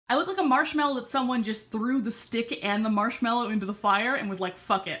I look like a marshmallow that someone just threw the stick and the marshmallow into the fire and was like,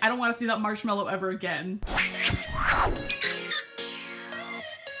 fuck it. I don't want to see that marshmallow ever again.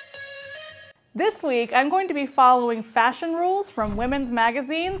 This week, I'm going to be following fashion rules from women's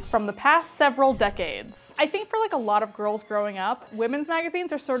magazines from the past several decades. I think for like a lot of girls growing up, women's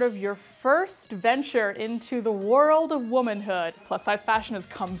magazines are sort of your first venture into the world of womanhood. Plus size fashion has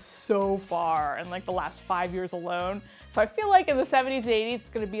come so far in like the last 5 years alone. So I feel like in the 70s and 80s, it's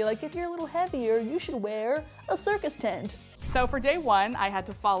gonna be like, if you're a little heavier, you should wear a circus tent. So for day one, I had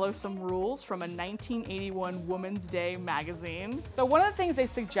to follow some rules from a 1981 Woman's Day magazine. So one of the things they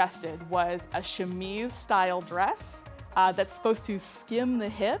suggested was a chemise style dress that's supposed to skim the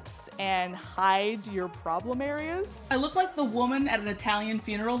hips and hide your problem areas. I look like the woman at an Italian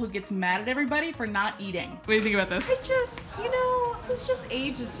funeral who gets mad at everybody for not eating. What do you think about this? This just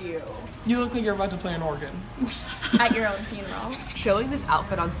ages you. You look like you're about to play an organ. At your own funeral. Showing this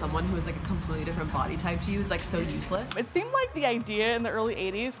outfit on someone who is like a completely different body type to you is like so useless. It seemed like the idea in the early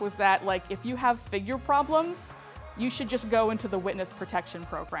 80s was that like if you have figure problems, you should just go into the witness protection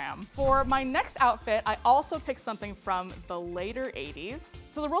program. For my next outfit, I also picked something from the later 80s.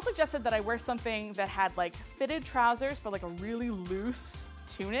 So the rule suggested that I wear something that had like fitted trousers, but like a really loose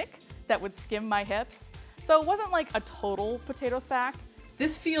tunic that would skim my hips. So it wasn't like a total potato sack.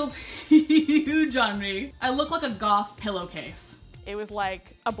 This feels huge on me. I look like a goth pillowcase. It was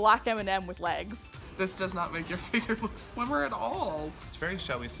like a black M&M with legs. This does not make your figure look slimmer at all. It's very,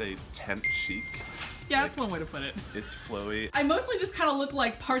 shall we say, tent chic. Yeah, that's one way to put it. It's flowy. I mostly just kind of look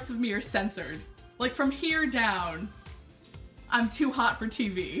like parts of me are censored. Like from here down, I'm too hot for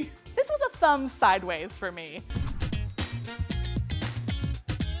TV. This was a thumb sideways for me.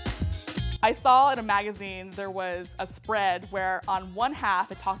 I saw in a magazine there was a spread where on one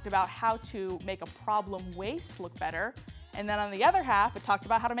half it talked about how to make a problem waist look better, and then on the other half it talked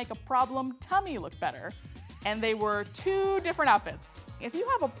about how to make a problem tummy look better. And they were two different outfits. If you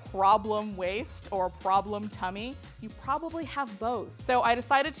have a problem waist or a problem tummy, you probably have both. So I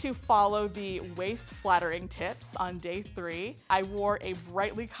decided to follow the waist flattering tips on day 3. I wore a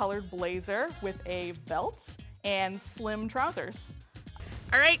brightly colored blazer with a belt and slim trousers.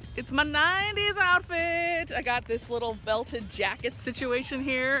 All right, it's my 90s outfit. I got this little belted jacket situation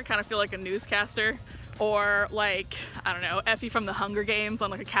here. I kind of feel like a newscaster. Or like, I don't know, Effie from the Hunger Games on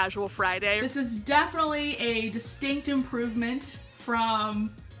like a casual Friday. This is definitely a distinct improvement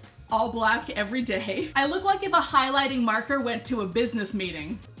from all black every day. I look like if a highlighting marker went to a business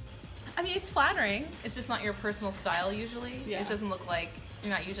meeting. I mean, it's flattering. It's just not your personal style usually. Yeah. It doesn't look like,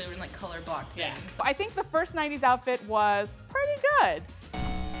 you're not usually wearing like color block things. I think the first 90s outfit was pretty good.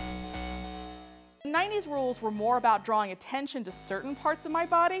 90s rules were more about drawing attention to certain parts of my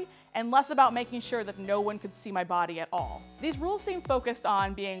body and less about making sure that no one could see my body at all. These rules seem focused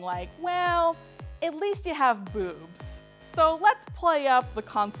on being like, well, at least you have boobs. So let's play up the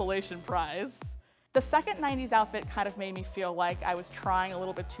consolation prize. The second 90s outfit kind of made me feel like I was trying a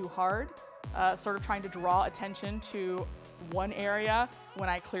little bit too hard, sort of trying to draw attention to one area when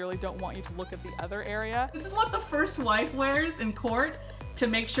I clearly don't want you to look at the other area. This is what the first wife wears in court to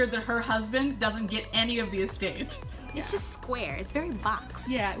make sure that her husband doesn't get any of the estate. It's just square. It's very box.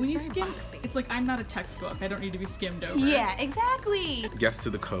 Yeah, when you skim, boxy. it's like I'm not a textbook. I don't need to be skimmed over. Yeah, exactly. Yes to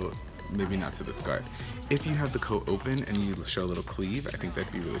the coat, maybe not to the scarf. If you have the coat open and you show a little sleeve, I think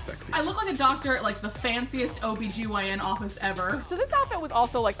that'd be really sexy. I look like a doctor at like the fanciest OBGYN office ever. So this outfit was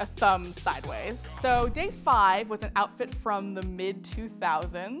also like a thumb sideways. So day 5 was an outfit from the mid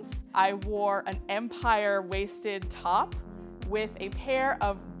 2000s. I wore an empire waisted top with a pair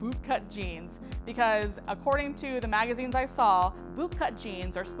of bootcut jeans because according to the magazines I saw, bootcut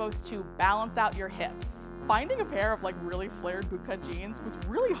jeans are supposed to balance out your hips. Finding a pair of like really flared bootcut jeans was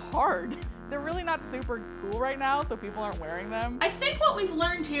really hard. They're really not super cool right now, so people aren't wearing them. I think what we've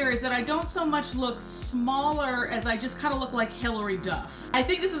learned here is that I don't so much look smaller as I just kind of look like Hillary Duff. I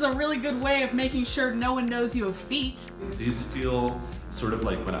think this is a really good way of making sure no one knows you have feet. These feel sort of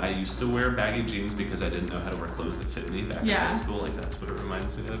like when I used to wear baggy jeans because I didn't know how to wear clothes that fit me back in high school. Like that's what it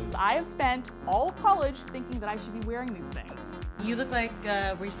reminds me of. I have spent all of college thinking that I should be wearing these things. You look like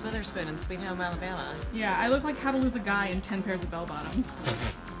Reese Witherspoon in Sweet Home Alabama. Yeah, I look like How to Lose a Guy in 10 pairs of bell-bottoms.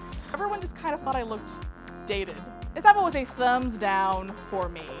 Everyone just kind of thought I looked dated. This outfit was a thumbs down for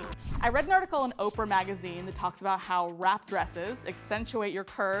me. I read an article in Oprah magazine that talks about how wrap dresses accentuate your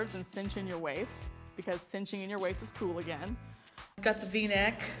curves and cinch in your waist, because cinching in your waist is cool again. Got the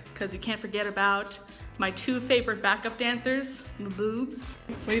V-neck, because you can't forget about my 2 favorite backup dancers, the boobs.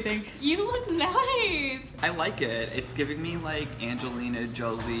 What do you think? You look nice. I like it. It's giving me like Angelina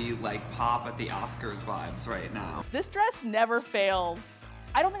Jolie, like pop at the Oscars vibes right now. This dress never fails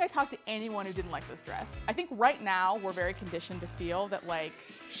I don't think I talked to anyone who didn't like this dress. I think right now we're very conditioned to feel that like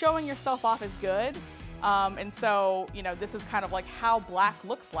showing yourself off is good. And so, you know, this is kind of like how black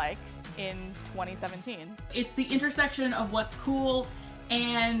looks like in 2017. It's the intersection of what's cool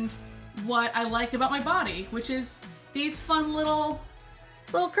and what I like about my body, which is these fun little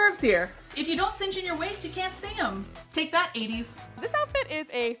curves here. If you don't cinch in your waist, you can't see them. Take that, 80s. This outfit is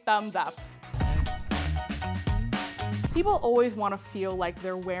a thumbs up. People always want to feel like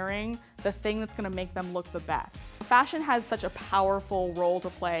they're wearing the thing that's going to make them look the best. Fashion has such a powerful role to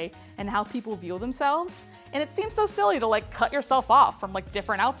play in how people view themselves, and it seems so silly to like cut yourself off from like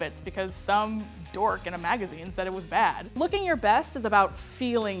different outfits because some dork in a magazine said it was bad. Looking your best is about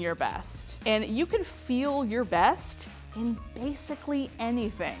feeling your best, and you can feel your best in basically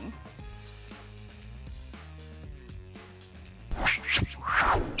anything.